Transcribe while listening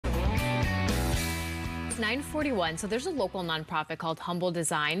9:41. So there's a local nonprofit called Humble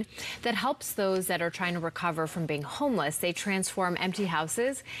Design that helps those that are trying to recover from being homeless. They transform empty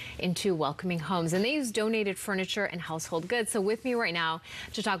houses into welcoming homes, and they use donated furniture and household goods. So with me right now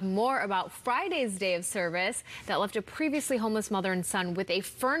to talk more about Friday's day of service that left a previously homeless mother and son with a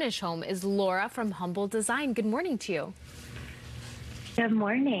furnished home is Laura from Humble Design. Good morning to you. Good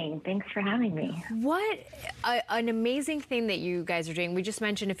morning. Thanks for having me. What an amazing thing that you guys are doing. We just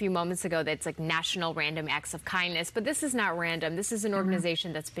mentioned a few moments ago that it's like National Random Acts of Kindness, but this is not random. This is an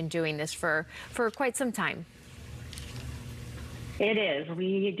organization that's been doing this for quite some time. It is.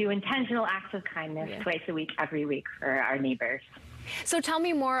 We do intentional acts of kindness twice a week, every week for our neighbors. So tell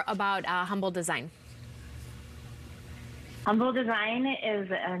me more about Humble Design. Humble Design is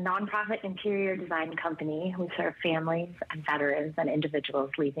a nonprofit interior design company. We serve families and veterans and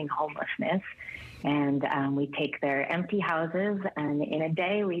individuals leaving homelessness. And we take their empty houses, and in a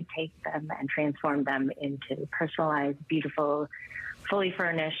day we take them and transform them into personalized, beautiful, fully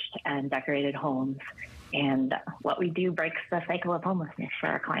furnished and decorated homes. And what we do breaks the cycle of homelessness for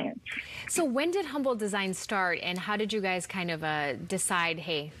our clients. So when did Humble Design start, and how did you guys kind of decide,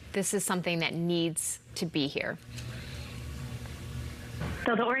 hey, this is something that needs to be here?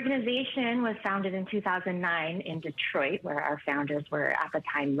 So the organization was founded in 2009 in Detroit, where our founders were at the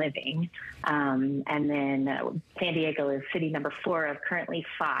time living. And then San Diego is city number 4 of currently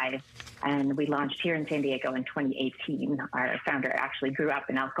 5. And we launched here in San Diego in 2018. Our founder actually grew up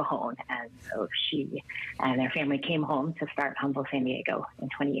in El Cajon, and so she and her family came home to start Humble San Diego in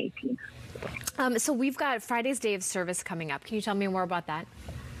 2018. So we've got Friday's Day of Service coming up. Can you tell me more about that?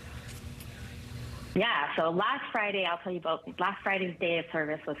 Yeah, so last Friday, I'll tell you about last Friday's Day of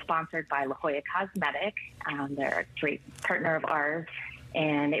Service was sponsored by Jolla Cosmetic. They're a great partner of ours,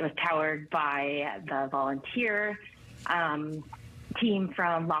 and it was powered by the volunteer team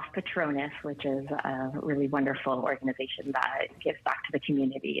from Los Patrones, which is a really wonderful organization that gives back to the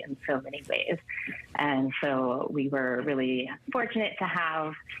community in so many ways. And so we were really fortunate to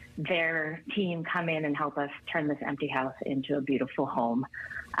have their team come in and help us turn this empty house into a beautiful home.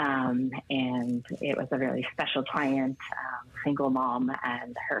 And it was a really special client, single mom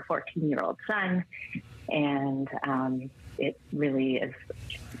and her 14-year-old son. And it really is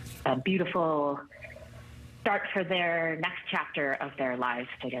a beautiful start for their next chapter of their lives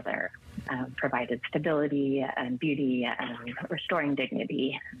together. Provided stability and beauty and restoring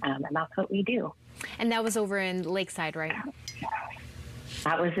dignity. And that's what we do. And that was over in Lakeside, right?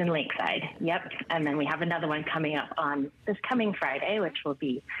 That was in Lakeside, yep. And then we have another one coming up on this coming Friday, which will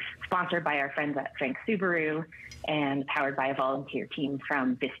be sponsored by our friends at Frank Subaru and powered by a volunteer team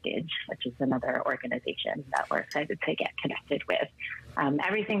from Vistage, which is another organization that we're excited to get connected with.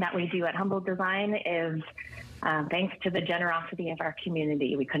 Everything that we do at Humble Design is thanks to the generosity of our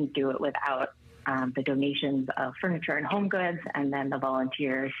community. We couldn't do it without the donations of furniture and home goods, and then the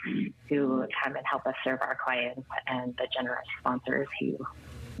volunteers who come and help us serve our clients, and the generous sponsors who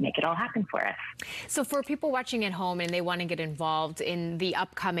make it all happen for us. So for people watching at home and they want to get involved in the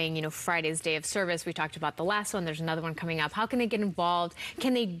upcoming, Friday's Day of Service, we talked about the last one, there's another one coming up. How can they get involved?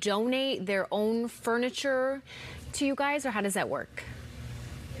 Can they donate their own furniture to you guys, or how does that work?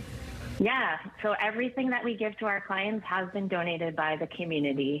 Yeah, so everything that we give to our clients has been donated by the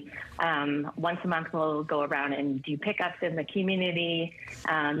community. Once a month, we'll go around and do pickups in the community.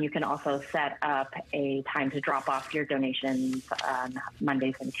 You can also set up a time to drop off your donations on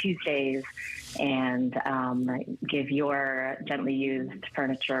Mondays and Tuesdays, and give your gently used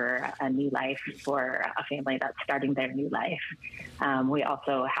furniture a new life for a family that's starting their new life. We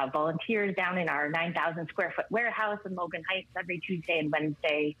also have volunteers down in our 9,000 square foot warehouse in Logan Heights every Tuesday and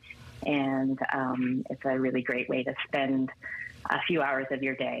Wednesday. And it's a really great way to spend a few hours of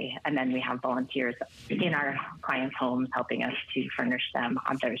your day. And then we have volunteers in our clients' homes helping us to furnish them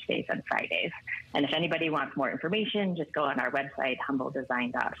on Thursdays and Fridays. And if anybody wants more information, just go on our website,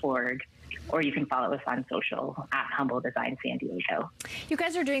 humbledesign.org, or you can follow us on social at Humble Design San Diego. You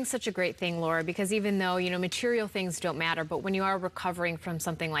guys are doing such a great thing, Laura, because even though, material things don't matter, but when you are recovering from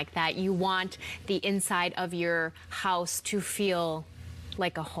something like that, you want the inside of your house to feel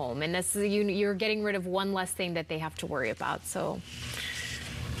like a home, and this you're getting rid of one less thing that they have to worry about. So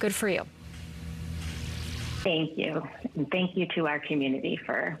good for you. Thank you. And thank you to our community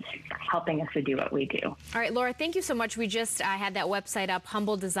for helping us to do what we do. All right, Laura, thank you so much. We just had that website up,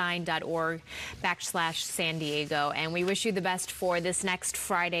 humbledesign.org/San Diego, and we wish you the best for this next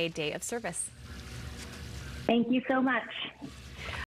Friday Day of Service. Thank you so much.